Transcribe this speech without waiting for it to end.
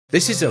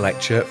This is a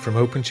lecture from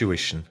Open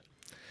Tuition.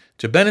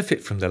 To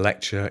benefit from the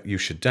lecture, you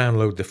should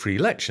download the free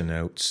lecture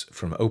notes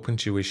from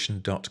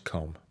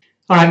opentuition.com.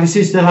 Alright, this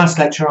is the last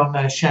lecture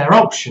on share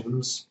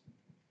options,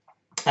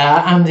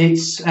 and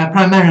it's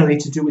primarily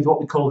to do with what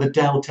we call the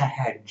delta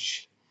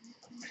hedge.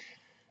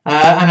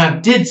 And I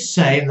did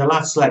say in the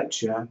last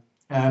lecture,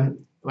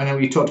 when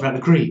we talked about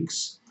the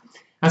Greeks,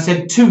 I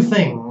said two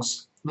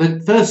things.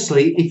 That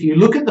firstly, if you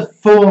look at the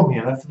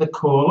formula for the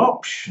call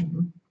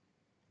option,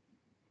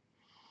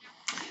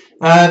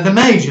 the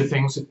major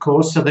things, of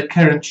course, are the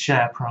current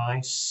share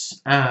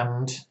price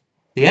and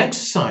the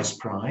exercise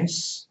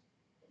price.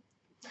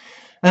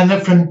 And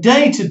that from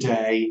day to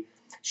day,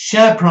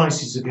 share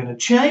prices are going to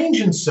change,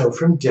 and so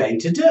from day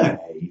to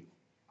day,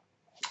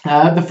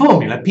 the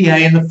formula, PA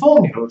and the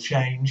formula will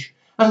change,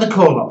 and the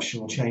call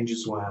option will change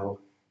as well.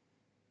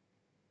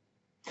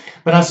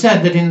 But I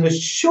said that in the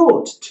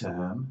short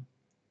term,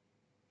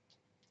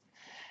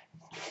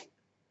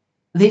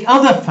 the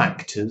other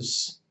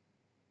factors,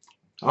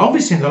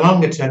 obviously in the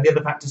longer term, the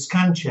other factors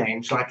can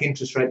change, like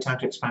interest rate, time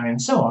to expiry,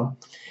 and so on.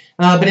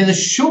 But in the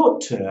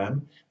short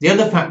term, the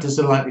other factors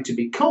are likely to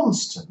be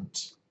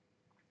constant.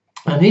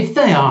 And if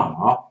they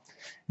are,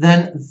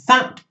 then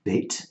that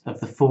bit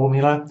of the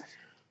formula,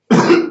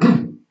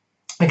 again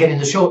in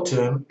the short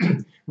term,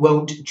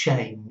 won't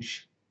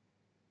change.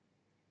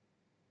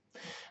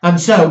 And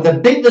so the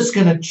bit that's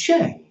going to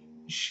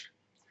change,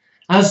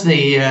 as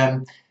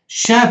the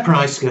share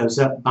price goes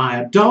up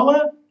by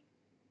 $1,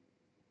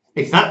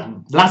 if that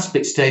last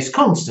bit stays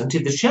constant,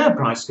 if the share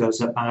price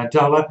goes up by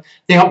 $1,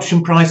 the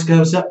option price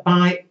goes up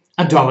by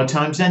 $1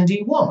 times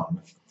ND1.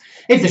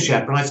 If the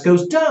share price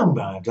goes down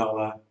by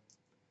 $1,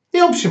 the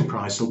option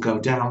price will go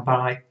down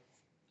by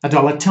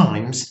 $1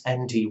 times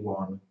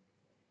ND1.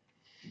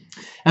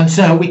 And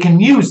so we can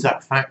use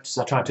that fact, as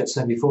I tried to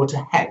explain before,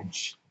 to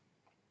hedge.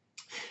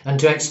 And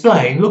to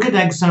explain, look at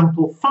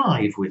example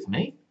 5 with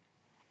me.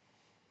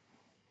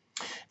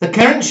 The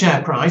current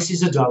share price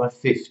is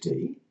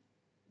 $1.50.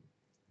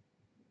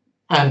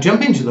 And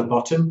jumping to the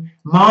bottom,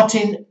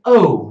 Martin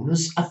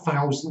owns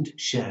 1,000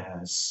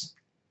 shares.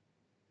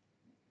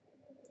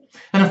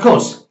 And of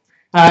course,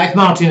 if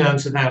Martin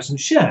owns 1,000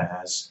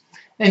 shares,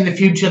 in the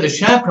future the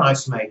share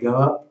price may go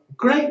up,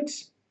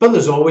 great, but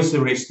there's always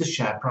the risk the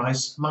share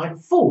price might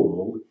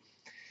fall.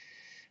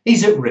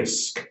 He's at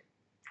risk.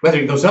 Whether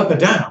it goes up or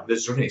down,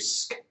 there's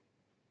risk.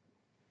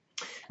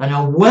 And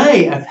a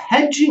way of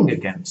hedging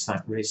against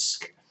that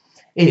risk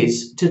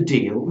is to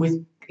deal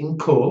with in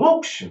call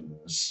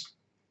options.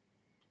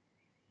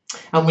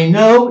 And we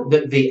know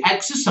that the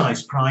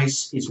exercise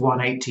price is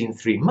 180 in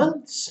 3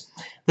 months.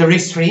 The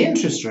risk-free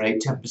interest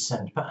rate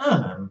 10% per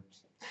annum.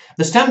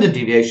 The standard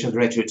deviation of the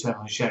rate of return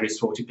on a share is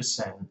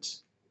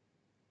 40%.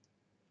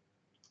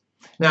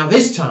 Now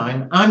this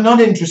time I'm not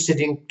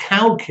interested in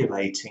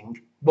calculating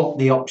what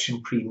the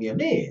option premium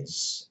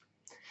is.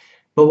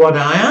 But what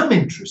I am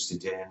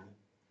interested in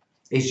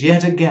is,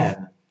 yet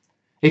again,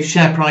 if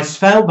share price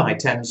fell by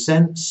 10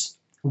 cents,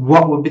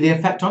 what would be the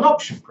effect on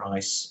option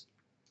price?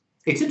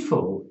 It'd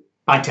fall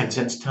by 10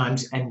 cents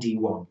times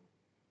ND1.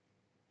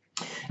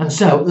 And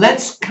so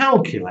let's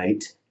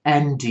calculate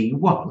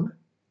ND1,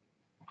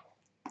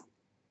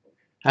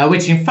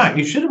 which in fact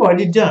you should have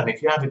already done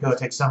if you had to go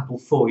at example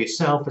 4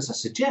 yourself, as I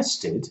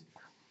suggested.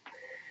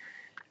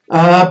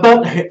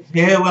 But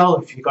yeah, well,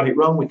 if you got it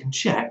wrong, we can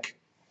check.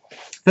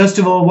 First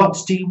of all,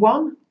 what's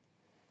D1?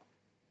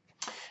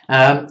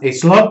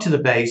 It's log to the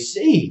base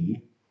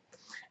E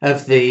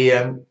of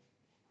the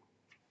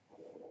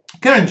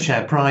current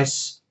share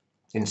price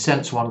in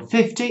cents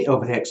 150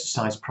 over the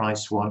exercise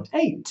price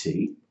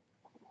 180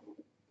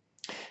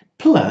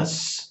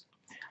 plus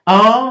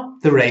R,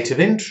 the rate of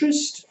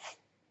interest,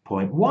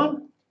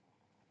 0.1,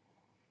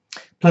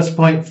 plus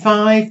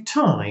 0.5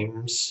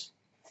 times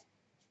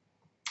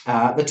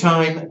the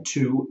time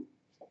to,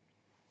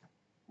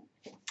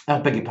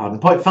 beg your pardon,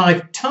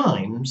 0.5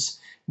 times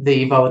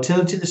the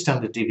volatility, the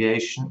standard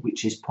deviation,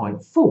 which is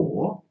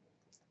 0.4,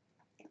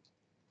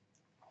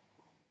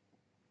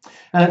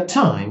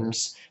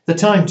 times the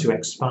time to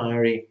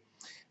expiry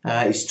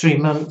is 3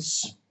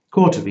 months,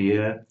 quarter of a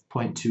year,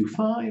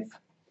 0.25,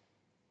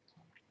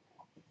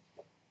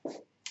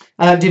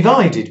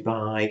 divided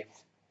by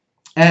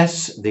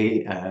S,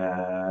 the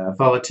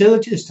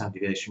volatility, the standard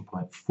deviation,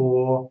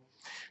 0.4,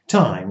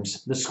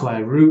 times the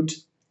square root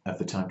of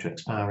the time to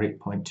expiry,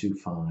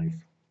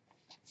 0.25.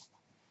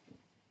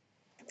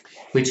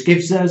 Which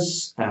gives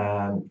us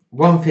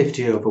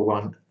 150 over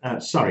 1,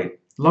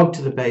 log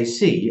to the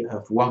base E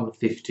of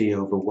 150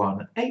 over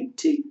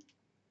 180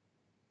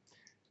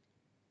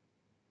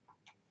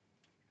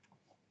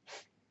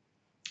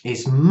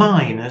 is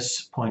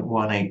minus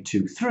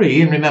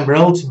 0.1823, and remember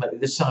ultimately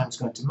the sign's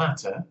going to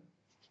matter,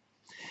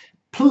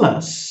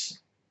 plus,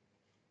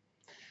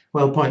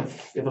 well,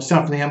 if I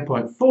start from the end,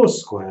 0.4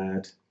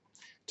 squared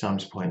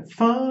times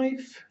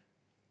 0.5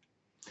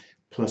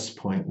 plus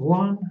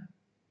 0.1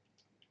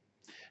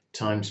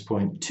 times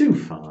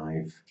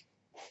 0.25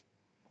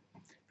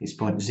 is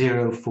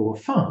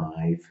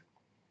 0.045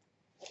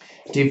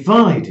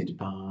 divided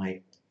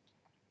by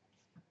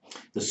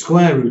the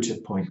square root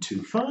of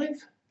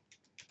 0.25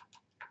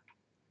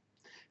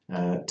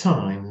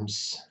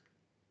 times,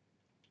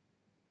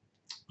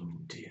 oh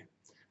dear,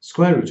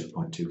 square root of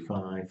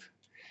 0.25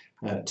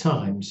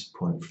 times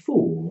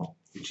 0.4,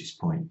 which is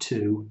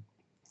 0.2,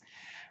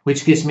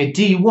 which gives me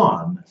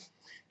d1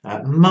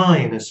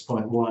 minus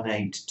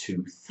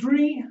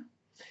 0.1823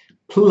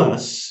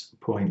 plus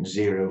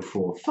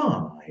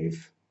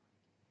 0.045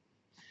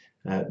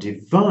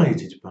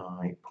 divided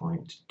by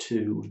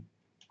 0.2.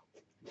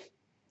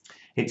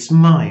 It's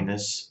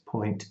minus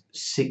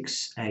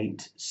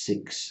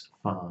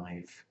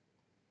 0.6865.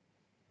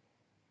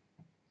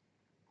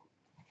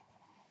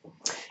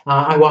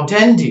 I want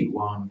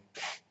nd1,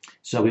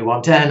 so we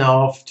want n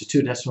of, to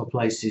 2 decimal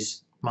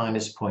places,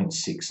 minus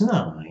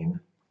 0.69.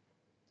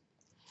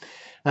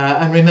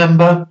 And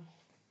remember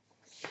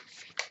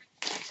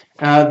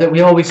that we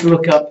always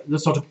look up the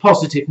sort of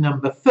positive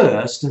number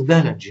first and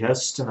then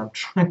adjust, and I'm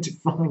trying to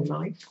find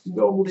my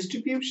normal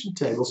distribution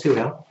tables. Here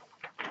we are.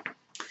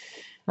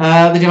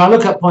 That if I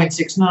look at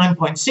 0.69,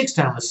 0.6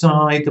 down the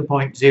side, the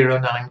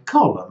 0.09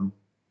 column,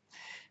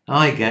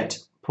 I get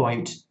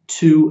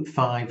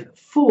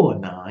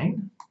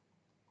 0.2549.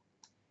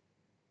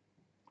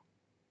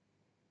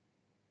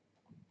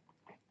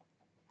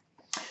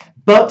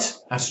 But,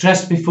 as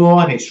stressed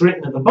before, and it's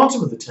written at the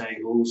bottom of the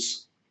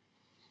tables,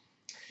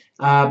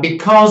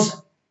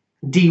 because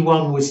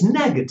D1 was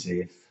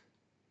negative,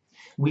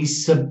 we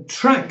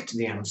subtract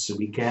the answer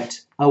we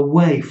get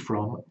away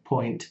from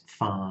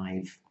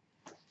 0.5.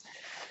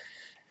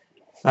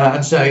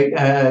 And so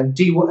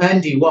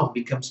ND1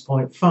 becomes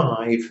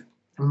 0.5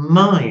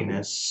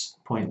 minus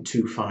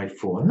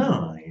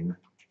 0.2549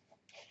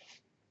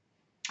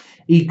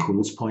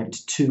 equals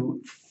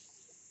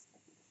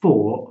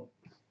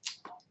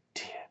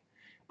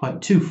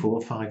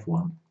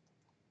 0.2451.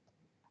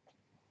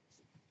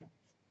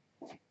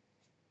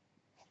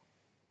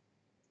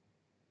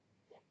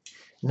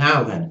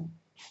 Now then,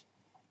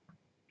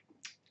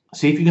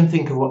 see if you can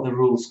think of what the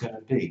rule's going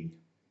to be,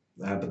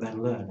 but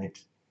then learn it.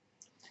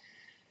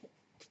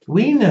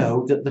 We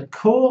know that the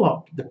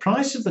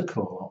price of the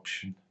call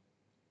option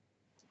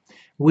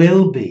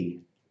will be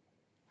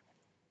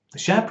the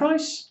share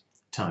price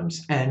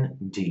times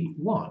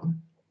ND1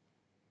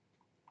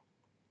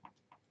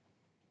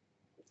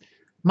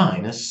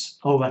 minus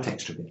all that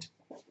extra bit.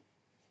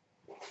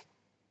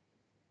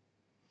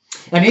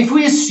 And if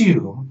we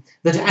assume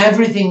that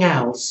everything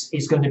else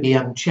is going to be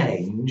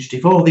unchanged,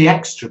 if all the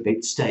extra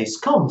bit stays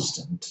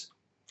constant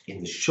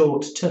in the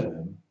short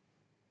term,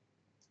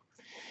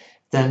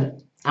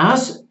 then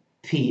as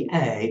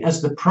PA,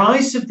 as the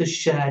price of the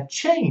share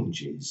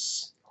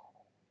changes,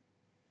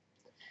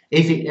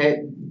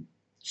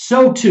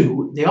 so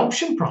too the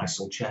option price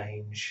will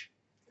change.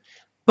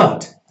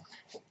 But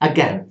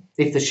again,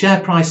 if the share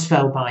price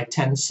fell by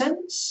 10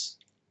 cents,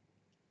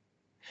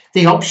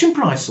 the option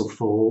price will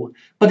fall,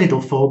 but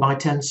it'll fall by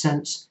 10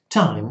 cents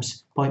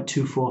times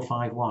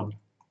 0.2451.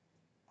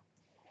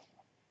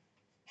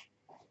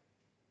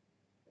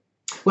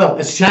 Well,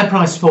 as share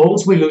price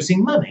falls, we're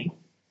losing money.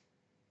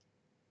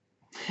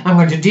 I'm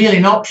going to deal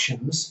in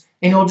options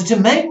in order to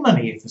make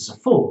money if there's a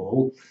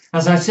fall.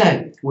 As I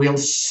said, we'll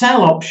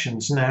sell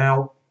options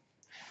now.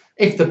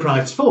 If the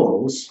price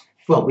falls,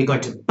 well, we're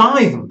going to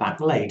buy them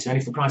back later, and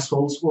if the price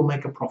falls, we'll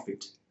make a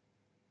profit.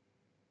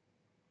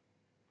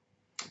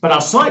 But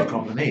our slight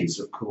problem is,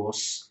 of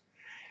course,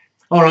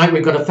 all right,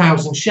 we've got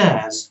 1,000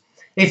 shares.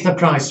 If the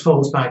price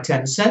falls by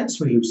 10 cents,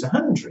 we lose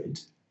 100.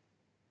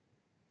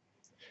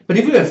 But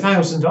if we have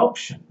 1,000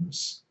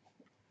 options,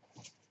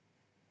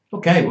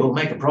 okay, we'll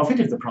make a profit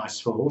if the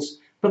price falls,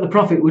 but the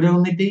profit would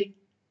only be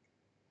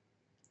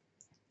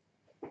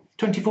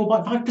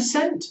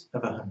 24.5%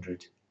 of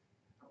 100.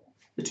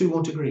 The two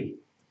won't agree.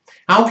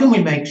 How can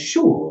we make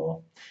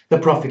sure the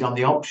profit on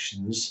the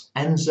options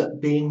ends up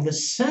being the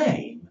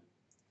same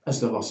as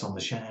the loss on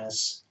the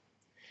shares?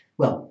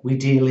 Well, we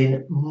deal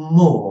in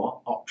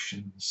more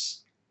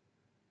options.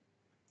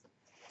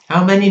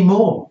 How many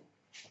more?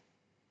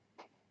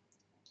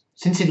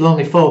 Since it'll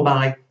only fall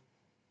by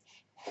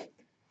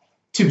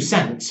 2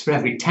 cents for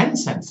every 10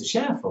 cents the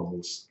share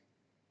falls.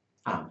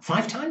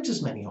 5 times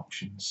as many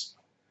options.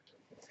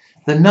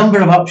 The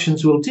number of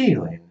options we'll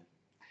deal in,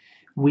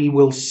 we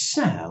will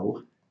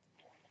sell,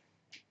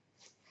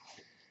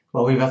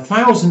 well, we have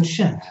 1,000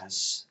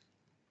 shares.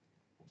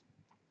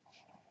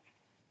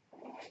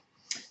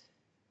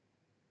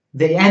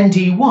 The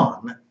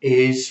ND1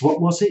 is, what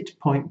was it,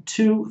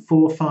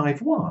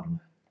 0.2451.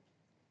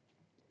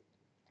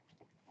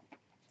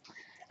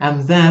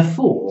 And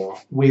therefore,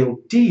 we'll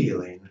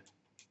deal in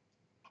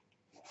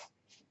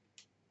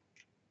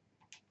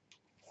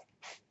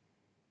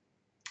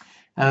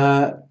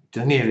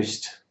the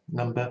nearest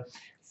number,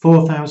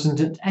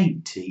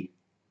 4,080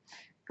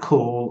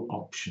 call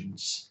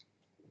options.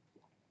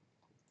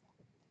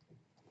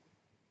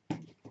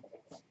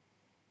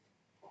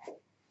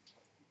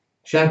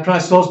 Share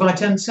price falls by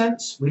 10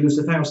 cents, we lose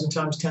 1,000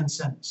 times 10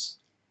 cents.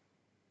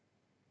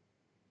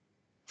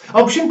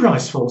 Option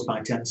price falls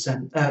by 10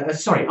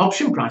 cents.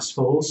 Option price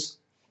falls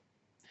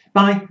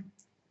by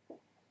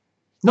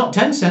not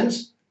 10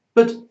 cents,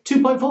 but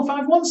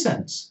 2.451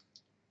 cents.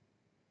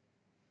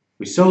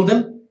 We sold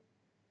them.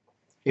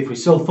 If we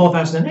sold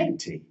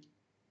 4,080,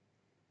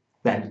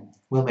 then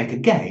we'll make a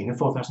gain of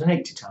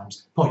 4,080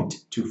 times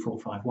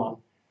 0.2451.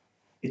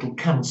 It'll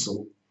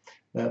cancel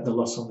the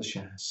loss on the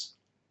shares.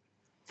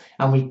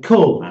 And we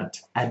call that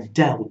a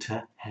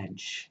delta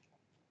hedge.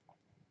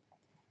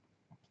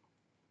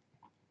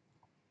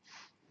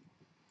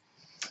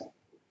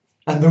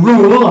 And the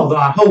rule, although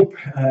I hope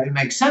it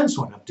makes sense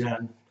what I've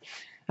done,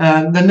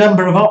 the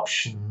number of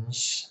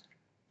options,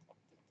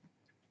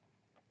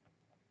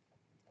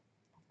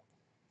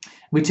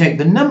 we take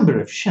the number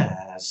of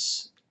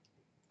shares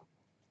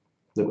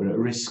that we're at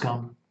risk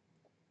on,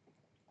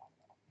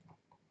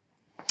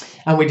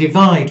 and we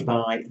divide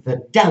by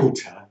the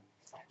delta,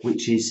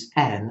 which is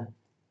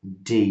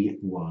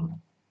ND1.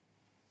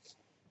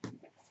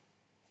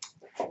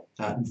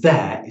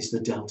 There is the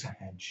delta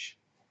hedge.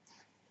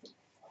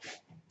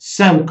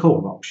 Sell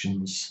call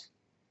options.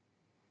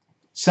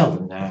 Sell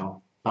them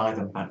now, buy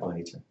them back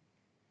later.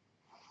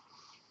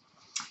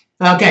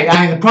 Okay,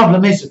 the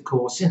problem is, of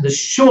course, in the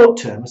short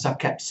term, as I've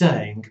kept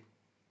saying,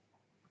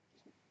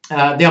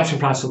 the option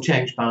price will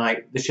change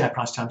by the share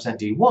price times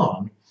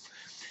ND1.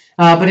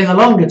 But in the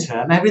longer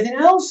term, everything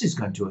else is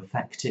going to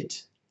affect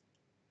it.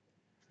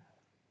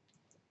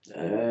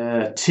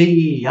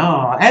 T,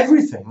 R,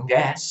 everything,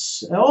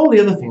 S, all the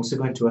other things are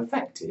going to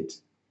affect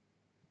it.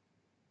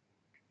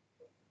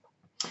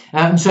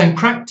 So in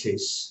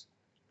practice,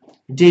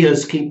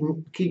 dealers keep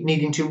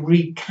needing to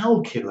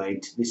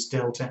recalculate this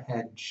delta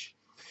hedge.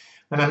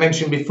 And I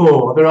mentioned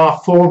before, there are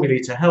formulae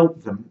to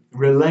help them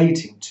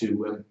relating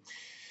to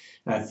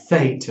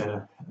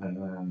theta,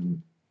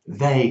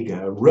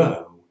 vega,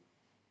 rho.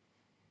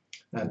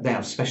 They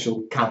have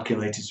special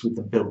calculators with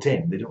them built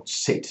in. They don't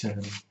sit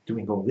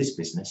doing all this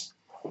business.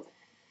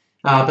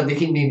 But they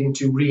keep needing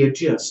to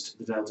readjust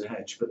the delta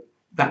hedge. But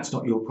that's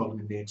not your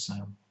problem in the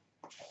exam.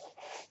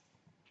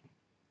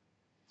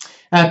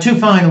 Two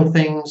final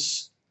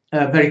things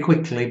very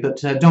quickly,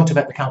 but don't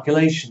affect the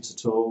calculations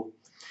at all.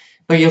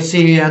 But you'll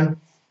see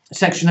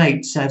section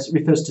 8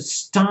 refers to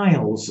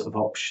styles of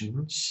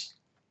options.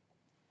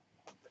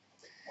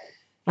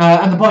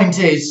 And the point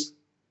is,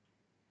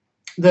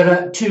 there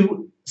are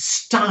two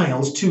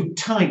styles, two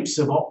types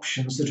of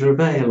options that are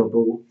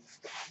available.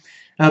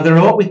 There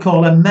are what we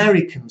call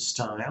American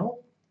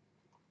style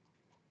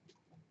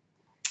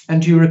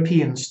and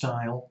European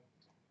style.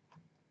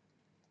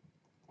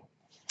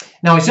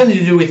 Now, it's something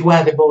to do with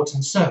where they're bought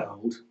and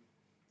sold.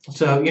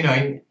 So, you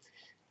know,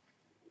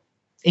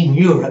 in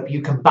Europe,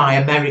 you can buy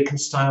American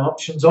style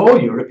options or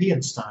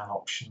European style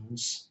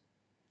options.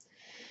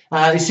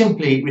 It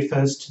simply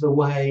refers to the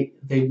way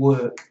they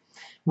work.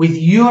 With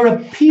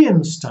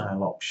European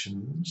style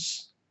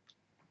options,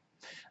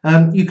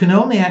 you can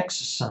only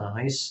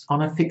exercise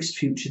on a fixed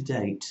future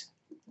date.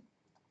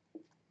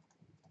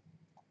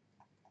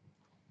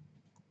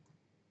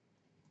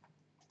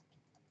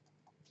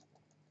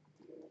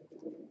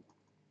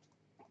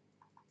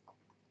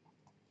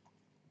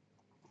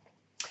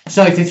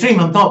 So if they're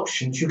 3-month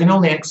options, you can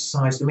only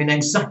exercise them in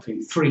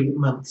exactly 3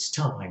 months'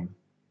 time.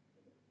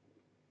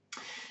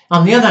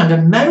 On the other hand,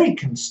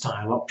 American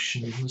style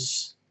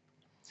options,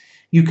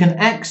 you can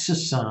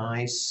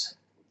exercise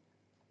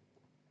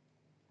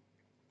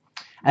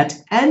at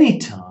any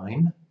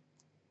time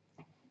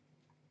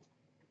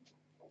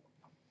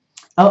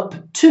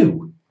up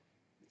to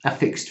a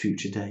fixed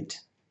future date.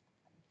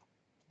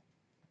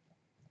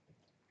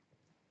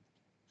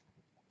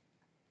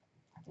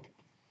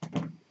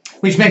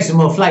 Which makes them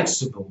more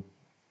flexible.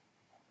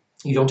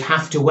 You don't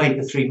have to wait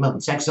the 3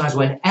 months. Exercise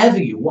whenever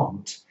you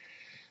want.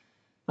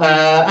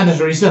 And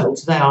as a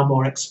result, they are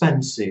more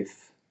expensive.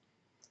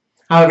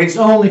 However, it's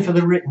only for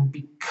the written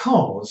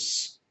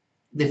because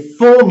the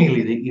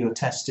formulae that you're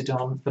tested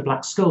on, the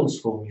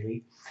Black-Scholes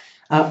formulae,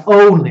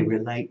 only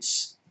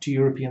relates to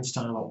European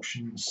style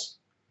options.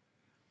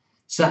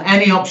 So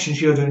any options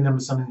you're doing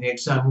numbers on in the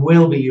exam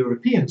will be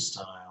European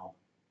style.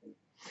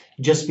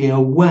 Just be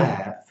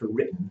aware for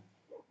written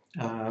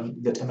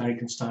that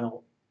American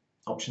style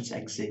options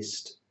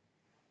exist.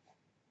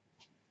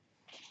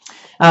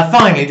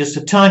 Finally, just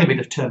a tiny bit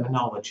of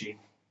terminology.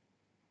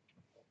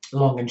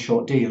 Long and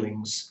short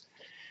dealings.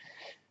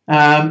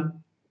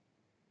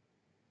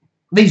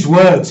 These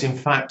words, in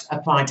fact,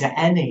 apply to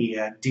any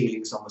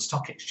dealings on the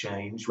stock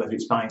exchange, whether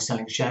it's buying,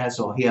 selling shares,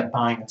 or here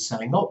buying and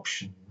selling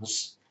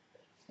options.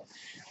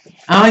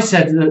 I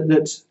said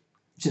that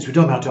since we're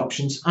talking about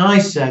options, I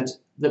said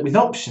that with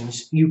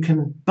options you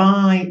can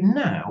buy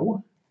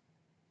now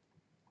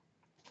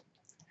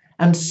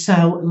and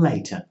sell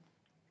later.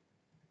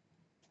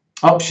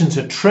 Options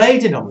are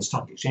traded on the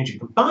stock exchange. You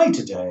can buy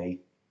today.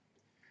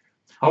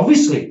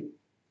 Obviously,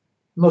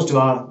 most of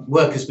our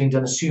work has been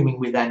done assuming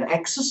we then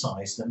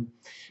exercise them,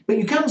 but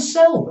you can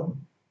sell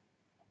them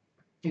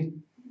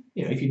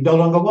if you no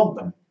longer want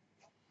them.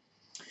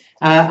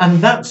 And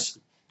that's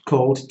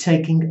called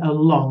taking a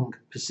long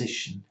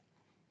position.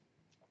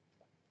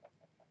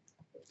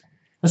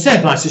 The same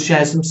applies to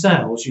shares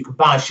themselves. You can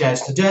buy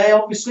shares today,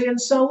 obviously, and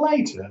sell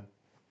later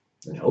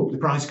and hope the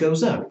price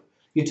goes up.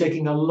 You're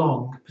taking a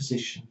long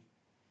position.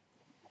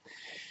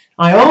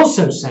 I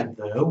also said,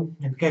 though,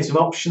 in the case of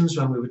options,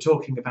 when we were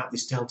talking about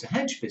this delta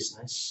hedge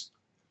business,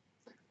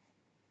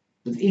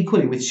 that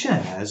equally with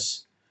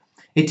shares,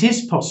 it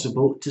is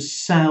possible to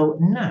sell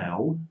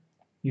now.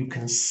 You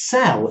can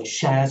sell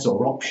shares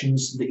or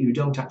options that you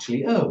don't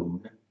actually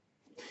own,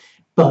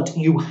 but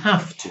you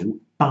have to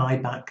buy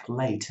back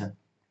later.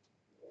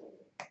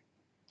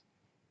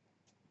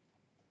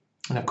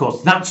 And of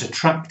course, that's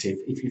attractive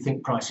if you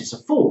think prices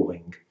are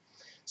falling.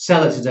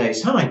 Sell at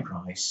today's high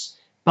price,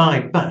 buy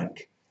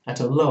back at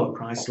a lower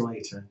price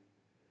later.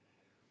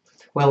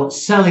 Well,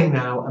 selling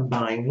now and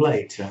buying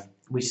later,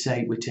 we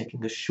say we're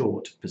taking a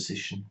short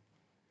position,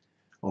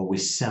 or we're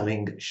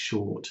selling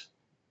short.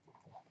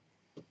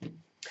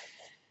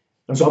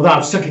 And so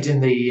I've stuck it in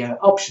the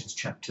options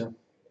chapter.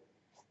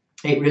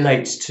 It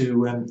relates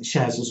to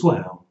shares as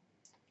well.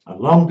 A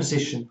long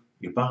position,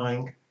 you're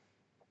buying,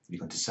 you're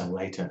going to sell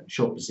later.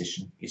 Short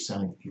position, you're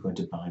selling, you're going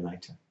to buy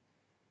later.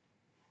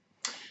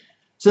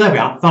 So there we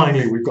are.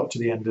 Finally, we've got to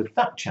the end of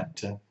that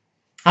chapter.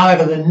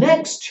 However, the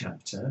next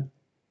chapter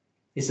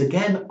is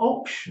again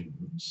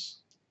options,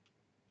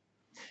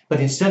 but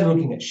instead of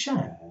looking at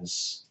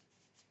shares,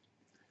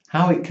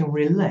 how it can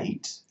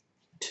relate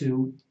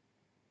to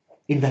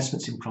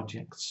investments in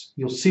projects.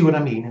 You'll see what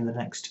I mean in the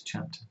next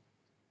chapter.